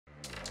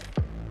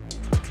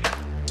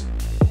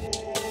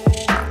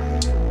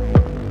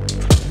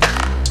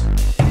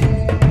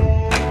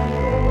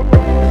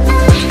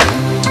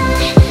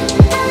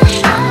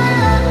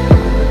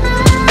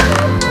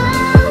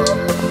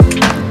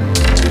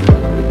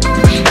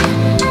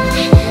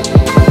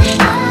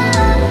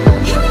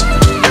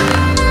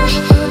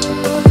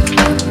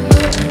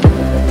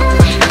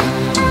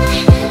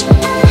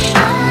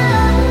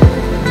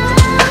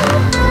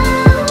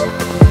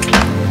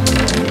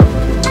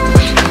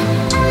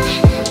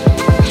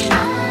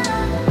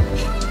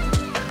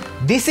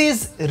This is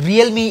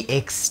Realme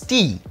XT।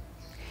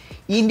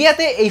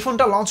 ইন্ডিয়াতে এই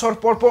ফোনটা লঞ্চ হওয়ার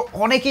পর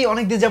অনেকেই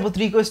অনেক দিন যাবত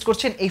রিকোয়েস্ট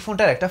করছেন এই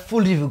ফোনটার একটা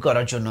ফুল রিভিউ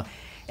করার জন্য।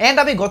 অ্যান্ড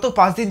আমি গত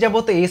 5 দিন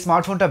যাবত এই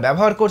স্মার্টফোনটা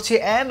ব্যবহার করছি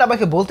অ্যান্ড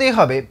আমাকে বলতেই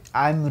হবে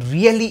I am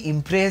really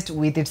impressed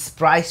with its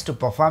price to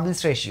performance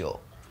ratio.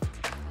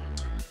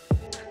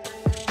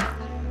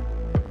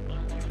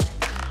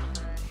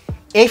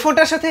 এই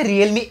ফোনটার সাথে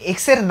রিয়েলমি X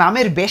এর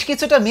নামের বেশ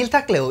কিছুটা মিল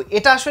থাকলেও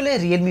এটা আসলে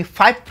রিয়েলমি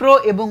 5 Pro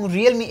এবং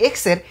রিয়েলমি X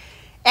এর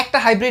একটা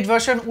hybrid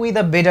version with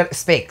a better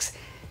specs.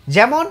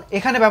 যেমন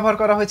এখানে ব্যবহার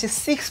করা হয়েছে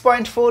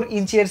 6.4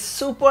 ইঞ্চের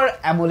সুপার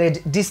অ্যামোলেড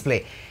ডিসপ্লে,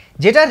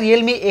 যেটা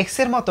রিয়েলমি X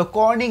এর মতো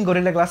কর্নিং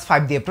গরিলা গ্লাস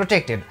 5 দিয়ে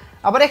প্রোটেক্টেড।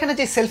 আবার এখানে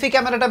যে সেলফি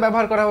ক্যামেরাটা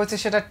ব্যবহার করা হয়েছে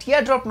সেটা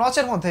টিয়ার ড্রপ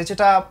নচের মধ্যে,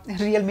 যেটা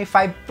রিয়েলমি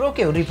 5 Pro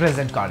কেও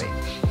রিপ্রেজেন্ট করে।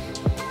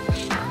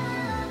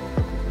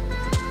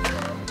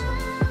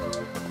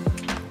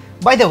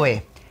 By the way,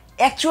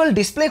 actual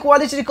display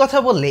কোয়ালিটির কথা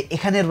বললে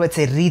এখানে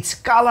রয়েছে rich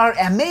colour,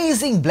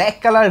 amazing black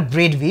colour,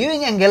 great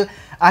viewing angle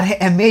are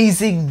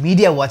amazing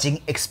media watching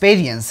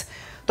experience.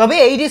 তবে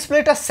এই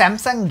ডিসপ্লেটা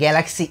স্যামসাং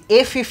গ্যালাক্সি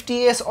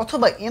A50s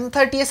অথবা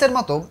M30s এর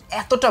মতো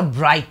এতটা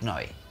ব্রাইট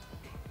নয়।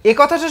 এই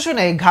কথাটা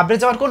শুনে ঘাবড়ে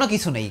যাওয়ার কোনো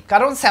কিছু নেই,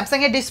 কারণ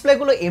স্যামসাংয়ের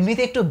ডিসপ্লেগুলো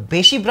এমনিতে একটু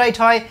বেশি ব্রাইট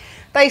হয়,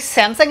 তাই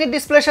স্যামসাংয়ের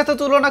ডিসপ্লের সাথে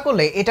তুলনা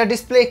করলে এটা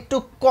ডিসপ্লে একটু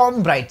কম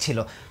ব্রাইট ছিল।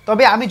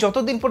 তবে আমি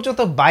যতদিন পর্যন্ত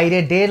বাইরে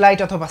ডে লাইট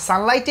অথবা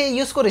সানলাইটে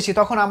ইউজ করেছি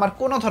তখন আমার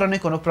কোনো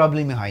ধরনের কোনো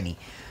প্রবলেমই হয়নি।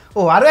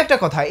 ও আরও একটা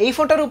কথা, এই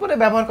ফোনটার উপরে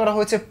ব্যবহার করা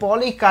হয়েছে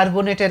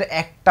পলিকার্বনেটের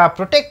একটা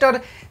প্রোটেক্টর,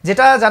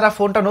 যেটা যারা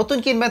ফোনটা নতুন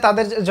কিনবে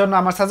তাদের জন্য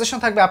আমার সাজেশন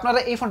থাকবে আপনারা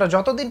এই ফোনটা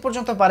যতদিন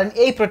পর্যন্ত পারেন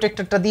এই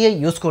প্রোটেক্টরটা দিয়ে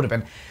ইউজ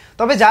করবেন।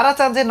 তবে যারা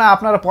চান যে না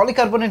আপনারা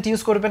পলিকার্বনেট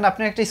ইউজ করবেন,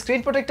 আপনি একটা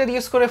স্ক্রিন প্রোটেক্টর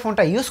ইউজ করে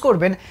ফোনটা ইউজ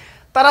করবেন,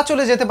 তারা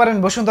চলে যেতে পারেন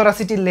বসুন্ধরা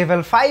সিটির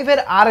লেভেল 5 এর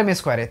REALME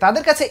স্কোয়ারে।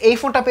 তাদের কাছে এই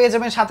ফোনটা পেয়ে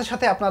যাবেন, সাথে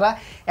সাথে আপনারা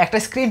একটা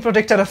স্ক্রিন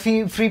প্রোটেক্টর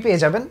ফ্রি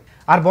পেয়ে যাবেন।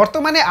 আর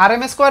বর্তমানে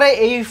REALME স্কোয়ারে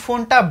এই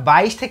ফোনটা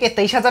 22 থেকে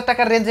 23,000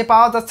 টাকার রেঞ্জে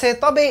পাওয়া যাচ্ছে,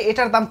 তবে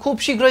এটার দাম খুব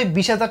শীঘ্রই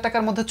 20,000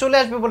 টাকার মধ্যে চলে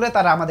আসবে বলে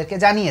তারা আমাদেরকে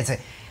জানিয়েছে।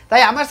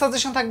 তাই আমার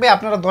সাজেশন থাকবে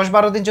আপনারা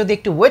 10-12 দিন যদি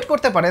একটু ওয়েট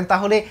করতে পারেন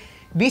তাহলে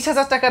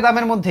 20,000 টাকা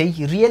দামের মধ্যেই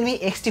রিয়েলমি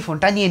XT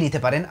ফোনটা নিয়ে নিতে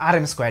পারেন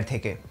REALME স্কোয়ার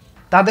থেকে।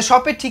 তাদের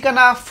শপের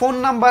ঠিকানা, ফোন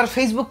নাম্বার,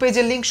 ফেসবুক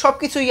পেজের লিঙ্ক সব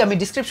কিছুই আমি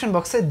ডিসক্রিপশন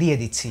বক্সে দিয়ে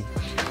দিচ্ছি।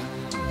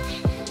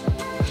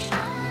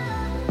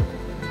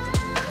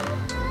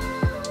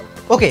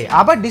 ওকে,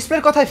 আবার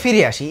ডিসপ্লের কথায়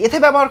ফিরে আসি। এতে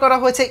ব্যবহার করা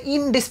হয়েছে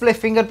ইন ডিসপ্লে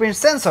ফিঙ্গারপ্রিন্ট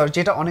সেন্সর,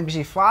 যেটা অনেক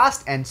বেশি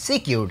ফাস্ট অ্যান্ড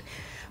সিকিউরড।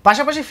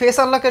 পাশাপাশি ফেস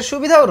আনলকের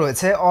সুবিধাও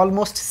রয়েছে।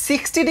 অলমোস্ট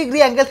 60 ডিগ্রি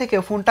অ্যাঙ্গেল থেকে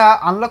ফোনটা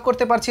আনলক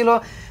করতে পারছিল,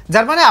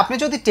 যার মানে আপনি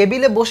যদি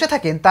টেবিলে বসে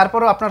থাকেন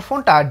তারপরও আপনার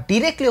ফোনটা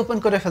ডিরেক্টলি ওপেন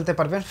করে ফেলতে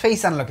পারবেন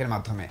ফেস আনলকের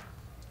মাধ্যমে।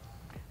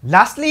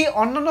 লাস্টলি,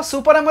 অন্যান্য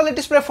সুপার অ্যামোলেড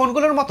ডিসপ্লে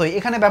ফোনগুলোর মতোই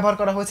এখানে ব্যবহার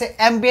করা হয়েছে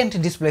অ্যাম্বিয়েন্ট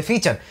ডিসপ্লে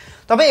ফিচার।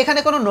 তবে এখানে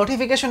কোনো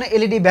নোটিফিকেশন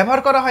LED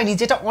ব্যবহার করা হয়নি,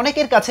 যেটা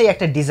অনেকের কাছেই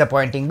একটা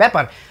ডিসঅ্যাপয়েন্টিং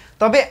ব্যাপার।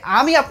 তবে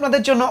আমি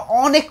আপনাদের জন্য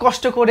অনেক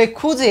কষ্ট করে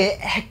খুঁজে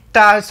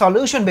একটা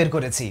সলিউশন বের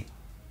করেছি।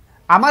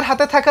 আমার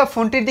হাতে থাকা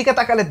ফোনটির দিকে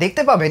তাকালে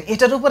দেখতে পাবেন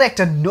এটার উপরে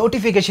একটা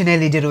নোটিফিকেশন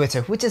LED রয়েছে,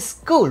 which is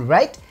cool,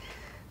 right?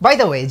 By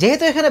the way,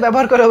 যেহেতু এখানে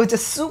ব্যবহার করা হয়েছে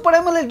সুপার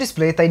অ্যামোলেড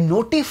ডিসপ্লে, তাই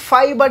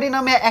নোটিফাই বাডি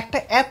নামে একটা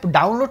অ্যাপ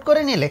ডাউনলোড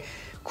করে নিলে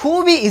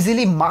খুবই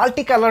easily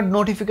multi colour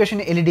notification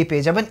LED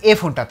পেয়ে যাবেন এই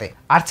ফোনটাতে।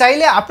 আর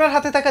চাইলে আপনার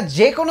হাতে থাকা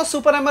যে কোনো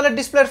সুপার অ্যামোলেড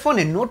ডিসপ্লের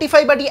ফোনে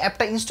নোটিফাই বাডি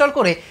অ্যাপটা ইনস্টল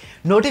করে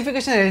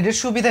নোটিফিকেশন LEDর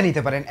সুবিধা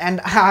নিতে পারেন, and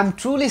I am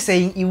truly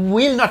saying you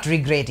will not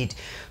regret it.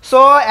 So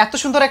এত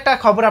সুন্দর একটা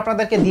খবর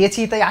আপনাদেরকে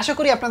দিয়েছি, তাই আশা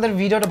করি আপনাদের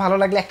ভিডিওটা ভালো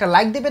লাগলে একটা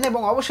লাইক দেবেন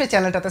এবং অবশ্যই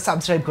চ্যানেলটাতে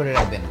সাবস্ক্রাইব করে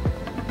রাখবেন।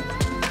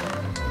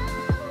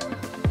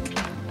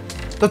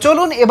 তো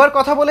চলুন এবার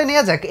কথা বলে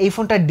নেওয়া যাক এই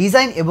ফোনটার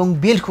ডিজাইন এবং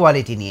বিল্ড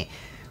কোয়ালিটি নিয়ে।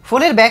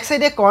 ফোনের ব্যাক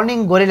সাইডে কর্নিং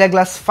গরিলা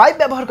গ্লাস 5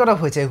 ব্যবহার করা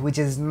হয়েছে, হুইচ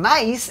ইজ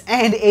নাইস,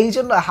 অ্যান্ড এই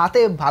জন্য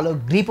হাতে ভালো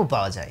গ্রিপও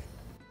পাওয়া যায়।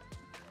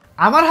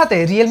 আমার হাতে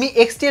রিয়েলমি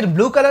XT এর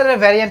ব্লু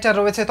কালারের ভ্যারিয়েন্টটা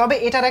রয়েছে, তবে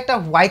এটার একটা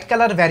হোয়াইট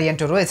কালার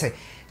ভ্যারিয়েন্টও রয়েছে,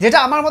 যেটা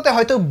আমার মতে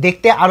হয়তো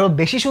দেখতে আরও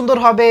বেশি সুন্দর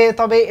হবে।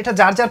 তবে এটা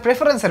যার যার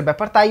প্রেফারেন্সের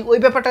ব্যাপার, তাই ওই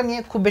ব্যাপারটা নিয়ে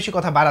খুব বেশি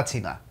কথা বাড়াচ্ছি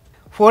না।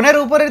 ফোনের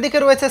উপরের দিকে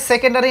রয়েছে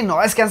secondary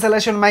noise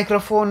cancellation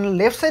microphone,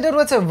 left সাইডে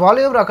রয়েছে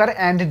volume rocker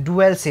and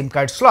dual SIM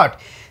card slot,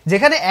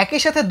 যেখানে একই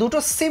সাথে দুটো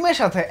সিমের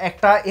সাথে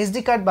একটা SD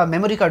কার্ড বা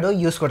মেমোরি কার্ডও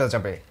ইউজ করা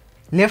যাবে।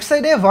 লেফট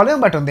সাইডে ভলিউম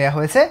বাটন দেওয়া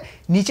হয়েছে,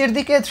 নিচের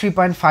দিকে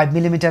 3.5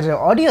 মিলিমিটারের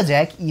অডিও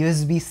জ্যাক,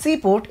 USB-C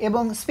পোর্ট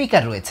এবং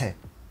স্পিকার রয়েছে।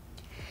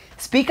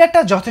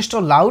 স্পিকারটা যথেষ্ট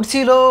লাউড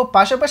ছিল,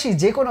 পাশাপাশি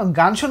যে কোনো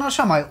গান শোনার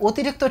সময়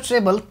অতিরিক্ত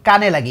ট্রেবল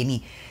কানে লাগেনি,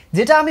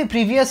 যেটা আমি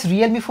প্রিভিয়াস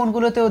রিয়েলমি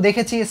ফোনগুলোতেও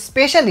দেখেছি।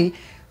 স্পেশালি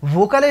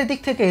ভোকালের দিক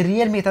থেকে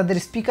রিয়েলমি তাদের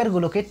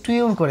স্পিকারগুলোকে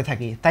টিউন করে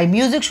থাকি, তাই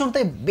মিউজিক শুনতে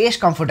বেশ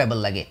কমফোর্টেবল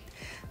লাগে।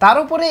 তার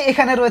উপরে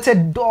এখানে রয়েছে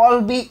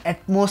ডলবি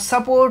অ্যাটমস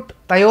সাপোর্ট,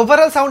 তাই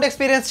ওভারঅল সাউন্ড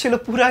এক্সপিরিয়েন্স ছিল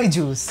পুরাই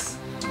জুস।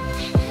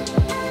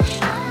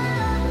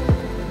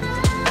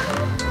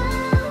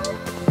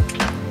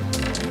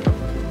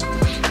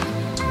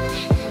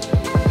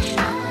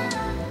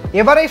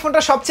 এবার এই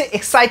ফোনটা সবচেয়ে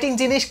এক্সাইটিং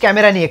জিনিস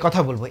ক্যামেরা নিয়ে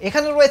কথা বলবো।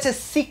 এখানে রয়েছে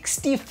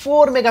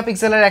 64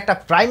 মেগাপিক্সেলের একটা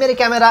প্রাইমারি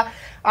ক্যামেরা,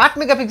 8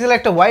 মেগাপিক্সেলের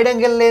একটা ওয়াইড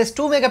অ্যাঙ্গেল লেন্স,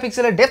 2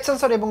 মেগাপিক্সেলের ডেপথ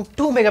সেন্সর এবং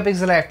 2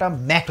 মেগাপিক্সেলের একটা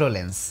ম্যাক্রো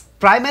লেন্স।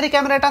 প্রাইমারি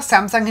ক্যামেরাটা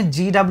স্যামসাংয়ের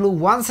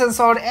GW1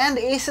 সেন্সর, অ্যান্ড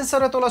এই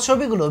সেন্সরে তোলা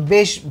ছবিগুলো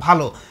বেশ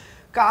ভালো।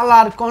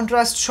 কালার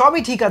কন্ট্রাস্ট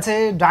সবই ঠিক আছে,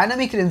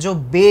 ডাইনামিক রেঞ্জও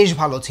বেশ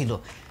ভালো ছিল।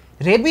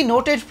 রেডমি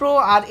নোট 8 প্রো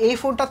আর এই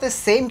ফোনটাতে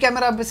সেম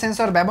ক্যামেরা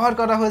সেন্সর ব্যবহার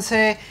করা হয়েছে,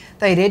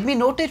 তাই রেডমি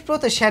নোট 8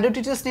 প্রোতে শ্যাডো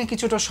ডিটেলস নিয়ে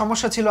কিছুটা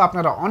সমস্যা ছিল,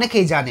 আপনারা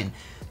অনেকেই জানেন।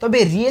 তবে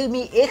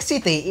রিয়েলমি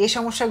এক্সটিতে এই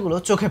সমস্যাগুলো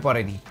চোখে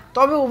পড়েনি,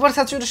 তবে ওভার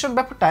স্যাচুরেশন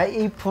ব্যাপারটা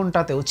এই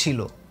ফোনটাতেও ছিল।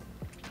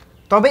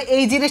 তবে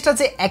এই জিনিসটা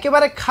যে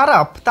একেবারে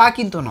খারাপ তা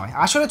কিন্তু নয়,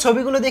 আসলে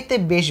ছবিগুলো দেখতে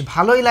বেশ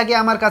ভালোই লাগে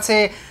আমার কাছে।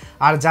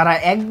 আর যারা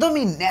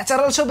একদমই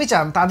ন্যাচারাল ছবি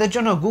চান তাদের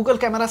জন্য গুগল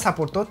ক্যামেরা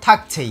সাপোর্ট তো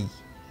থাকছেই।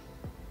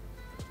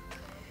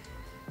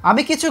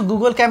 আমি কিছু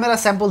গুগল ক্যামেরা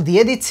স্যাম্পল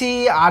দিয়ে দিচ্ছি,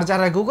 আর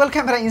যারা গুগল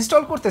ক্যামেরা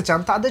ইনস্টল করতে চান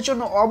তাদের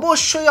জন্য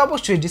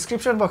অবশ্যই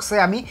ডিসক্রিপশন বক্সে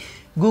আমি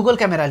গুগল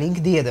ক্যামেরা লিংক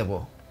দিয়ে দেব।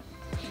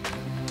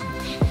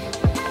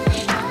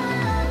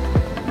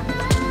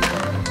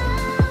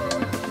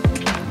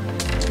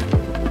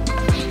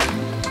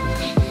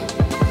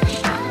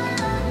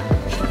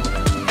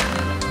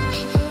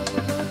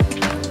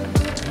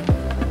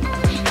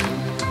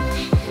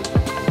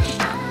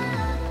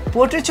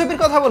 পোর্ট্রেট ছবির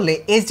কথা বললে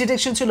এজ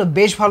ডিটেকশন ছিল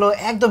বেশ ভালো,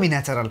 একদমই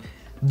ন্যাচারাল।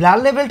 ব্লার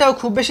লেভেলটাও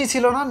খুব বেশি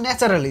ছিল না,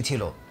 ন্যাচারালি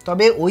ছিল।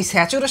 তবে ওই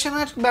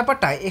স্যাচুরেশনের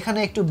ব্যাপারটা এখানে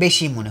একটু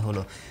বেশি মনে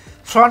হলো।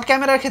 ফ্রন্ট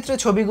ক্যামেরার ক্ষেত্রে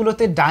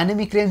ছবিগুলোতে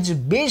ডাইনামিক রেঞ্জ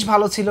বেশ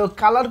ভালো ছিল,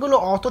 কালারগুলো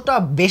অতটা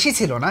বেশি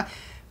ছিল না,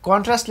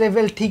 কন্ট্রাস্ট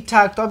লেভেল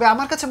ঠিকঠাক। তবে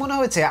আমার কাছে মনে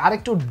হয়েছে আর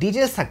একটু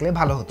ডিটেলস থাকলে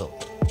ভালো হতো।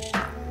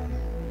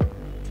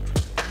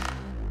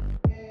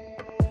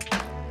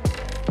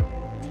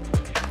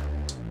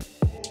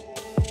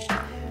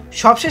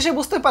 সবশেষে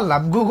বুঝতে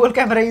পারলাম গুগল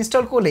ক্যামেরা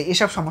ইনস্টল করলে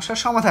এসব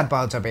সমস্যার সমাধান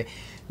পাওয়া যাবে।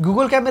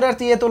 গুগল ক্যামেরার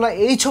দিয়ে তোলা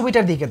এই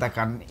ছবিটার দিকে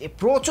তাকান,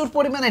 প্রচুর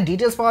পরিমাণে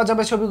ডিটেলস পাওয়া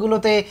যাবে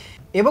ছবিগুলোতে,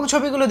 এবং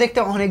ছবিগুলো দেখতে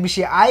অনেক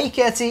বেশি আই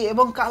ক্যাচি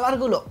এবং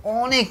কালারগুলো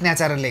অনেক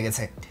ন্যাচারাল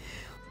লেগেছে।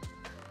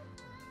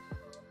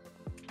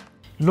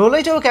 লো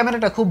লাইটেও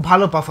ক্যামেরাটা খুব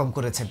ভালো পারফর্ম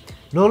করেছে।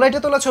 লো লাইটে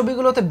তোলা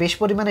ছবিগুলোতে বেশ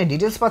পরিমাণে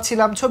ডিটেলস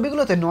পাচ্ছিলাম,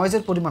 ছবিগুলোতে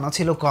নয়েজের পরিমাণও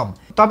ছিল কম।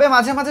 তবে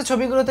মাঝে মাঝে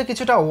ছবিগুলোতে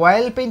কিছুটা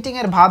অয়েল পেইন্টিং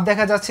এর ভাব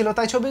দেখা যাচ্ছিল,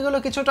 তাই ছবিগুলো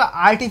কিছুটা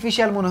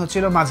আর্টিফিশিয়াল মনে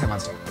হচ্ছিল মাঝে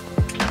মাঝে।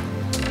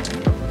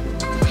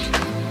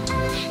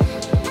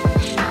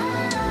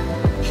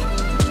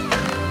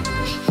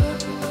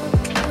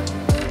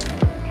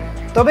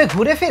 তবে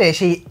ঘুরে ফিরে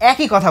সেই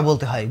একই কথা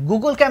বলতে হয়,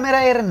 গুগল ক্যামেরা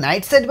এর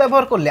নাইট সেট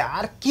ব্যবহার করলে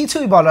আর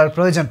কিছুই বলার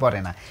প্রয়োজন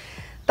পড়ে না।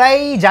 তাই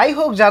যাই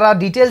হোক, যারা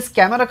ডিটেলস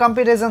ক্যামেরা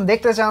কম্পারিজন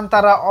দেখতে চান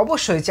তারা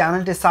অবশ্যই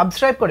চ্যানেলটি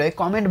সাবস্ক্রাইব করে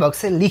কমেন্ট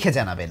বক্সে লিখে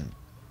জানাবেন।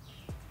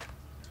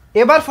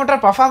 এবার ফোনটার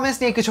পারফরমেন্স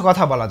নিয়ে কিছু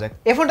কথা বলা যাক।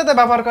 এই ফোনটাতে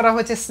ব্যবহার করা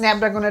হয়েছে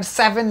স্ন্যাপড্রাগনের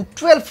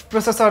 712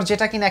 প্রসেসর,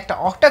 যেটা কিনা একটা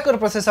octa-core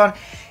processor.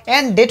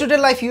 And day to day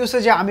life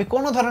ইউসেজে আমি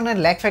কোনো ধরনের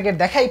ল্যাগ ফ্যাগের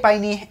দেখাই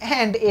পাইনি।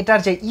 অ্যান্ড এটার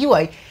যে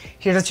ইউআই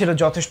সেটা ছিল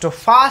যথেষ্ট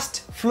ফাস্ট,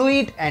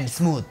 ফ্লুইড অ্যান্ড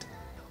স্মুথ।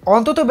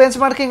 অন্তত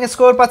বেঞ্চমার্কিং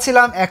স্কোর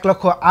পাচ্ছিলাম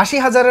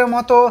 1,80,000-এর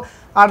মতো,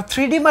 আর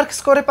 3D মার্ক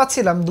স্কোরে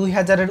পাচ্ছিলাম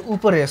 2000-এর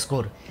উপরের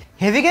স্কোর।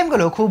 হেভি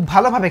গেমগুলো খুব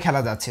ভালোভাবে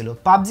খেলা যাচ্ছিল,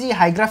 PUBG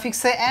high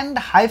গ্রাফিক্সে and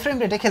high frame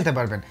রেটে খেলতে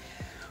পারবেন।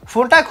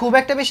 ফোনটা খুব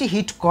একটা বেশি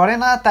হিট করে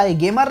না, তাই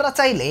গেমাররা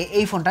চাইলে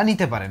এই ফোনটা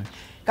নিতে পারেন,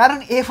 কারণ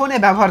এই ফোনে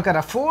ব্যবহার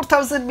করা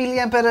 4000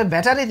 mAh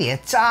ব্যাটারি দিয়ে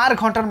 4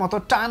 ঘন্টার মতো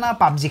টানা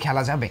পাবজি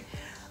খেলা যাবে।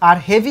 আর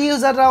হেভি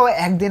ইউজাররাও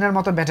একদিনের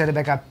মতো ব্যাটারি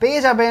ব্যাকআপ পেয়ে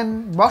যাবেন।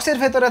 বক্সের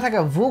ভেতরে থাকা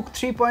VOOC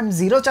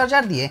 3.0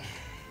 চার্জার দিয়ে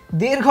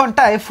 1.5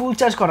 ঘন্টায় ফুল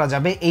চার্জ করা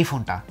যাবে এই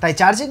ফোনটা, তাই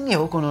চার্জিং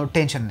নিয়েও কোনো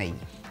টেনশন নেই।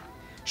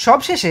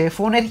 সবশেষে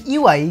ফোনের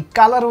ইউআই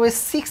ColorOS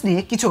 6 নিয়ে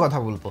কিছু কথা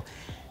বলবো।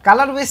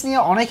 ColorOS নিয়ে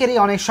অনেকেরই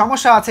অনেক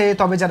সমস্যা আছে,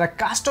 তবে যারা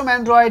কাস্টম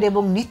অ্যান্ড্রয়েড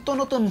এবং নিত্য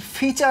নতুন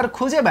ফিচার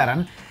খুঁজে বেড়ান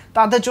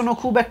তাদের জন্য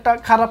খুব একটা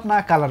খারাপ না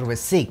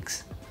ColorOS 6।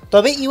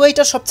 তবে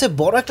ইউআইটার সবচেয়ে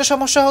বড় একটা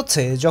সমস্যা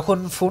হচ্ছে, যখন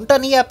ফোনটা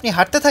নিয়ে আপনি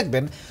হাঁটতে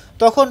থাকবেন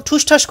তখন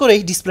ঠুসঠাস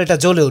করেই ডিসপ্লেটা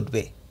জ্বলে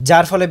উঠবে,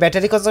 যার ফলে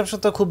ব্যাটারি কনজাম্পশন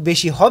তো খুব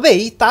বেশি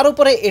হবেই, তার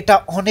উপরে এটা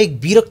অনেক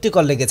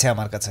বিরক্তিকর লেগেছে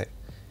আমার কাছে।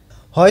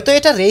 হয়তো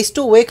এটা রেস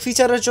টু ওয়েক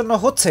ফিচারের জন্য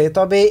হচ্ছে,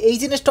 তবে এই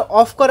জিনিসটা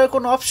অফ করার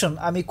কোনো অপশন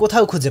আমি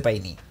কোথাও খুঁজে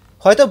পাইনি।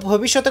 হয়তো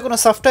ভবিষ্যতে কোনো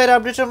সফটওয়্যার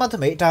আপডেটের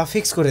মাধ্যমে এটা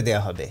ফিক্স করে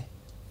দেওয়া হবে।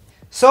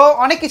 সো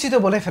অনেক কিছুই তো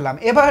বলে ফেলাম,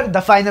 এবার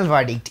দ্য ফাইনাল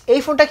ভার্ডিক্ট।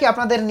 এই ফোনটা কি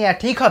আপনাদের নেওয়া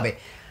ঠিক হবে?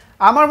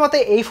 আমার মতে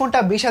এই ফোনটা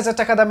 20,000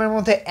 টাকা দামের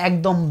মধ্যে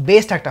একদম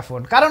বেস্ট একটা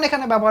ফোন, কারণ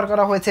এখানে ব্যবহার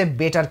করা হয়েছে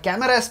better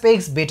camera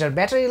specs, better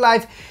battery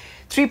life,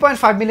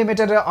 3.5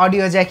 মিলিমিটারের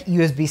audio Jack,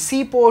 USB-C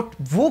port,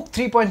 VOOC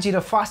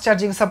 3.0 fast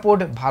charging support,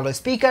 ভালো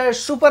speaker,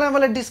 super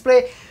AMOLED display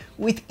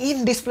with in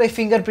display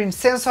fingerprint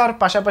sensor,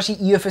 পাশাপাশি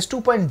UFS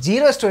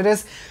 2.0 স্টোরেজ।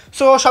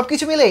 সো সব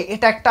কিছু মিলে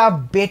এটা একটা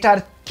বেটার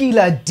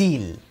কিলার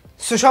ডিল।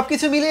 সো সব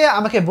কিছু মিলিয়ে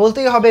আমাকে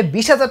বলতেই হবে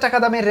 20,000 টাকা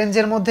দামের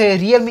রেঞ্জের মধ্যে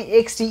REALME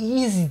XT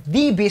is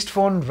the best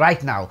phone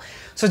right now.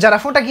 So যারা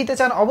ফোনটা কিনতে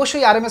চান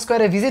অবশ্যই RMS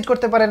স্কোয়ারে ভিজিট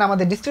করতে পারেন,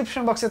 আমাদের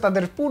ডিসক্রিপশন বক্সে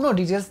তাদের পূর্ণ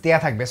ডিটেলস দেওয়া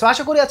থাকবে। সো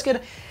আশা করি আজকের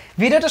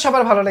ভিডিওটা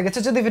সবার ভালো লেগেছে।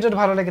 যদি ভিডিওটা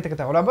ভালো লেগে থাকে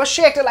তাহলে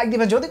অবশ্যই একটা লাইক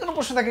দিবেন, যদি কোনো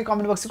প্রশ্ন থাকে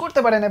কমেন্ট বক্সে করতে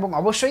পারেন, এবং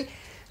অবশ্যই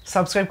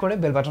সাবস্ক্রাইব করে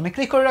বেল বাটনে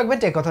ক্লিক করে রাখবেন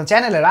টেক কথন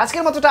চ্যানেলের।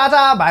 আজকের মতো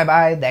টাটা, বাই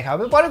বাই, দেখা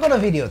হবে পরে কোনো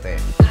ভিডিওতে।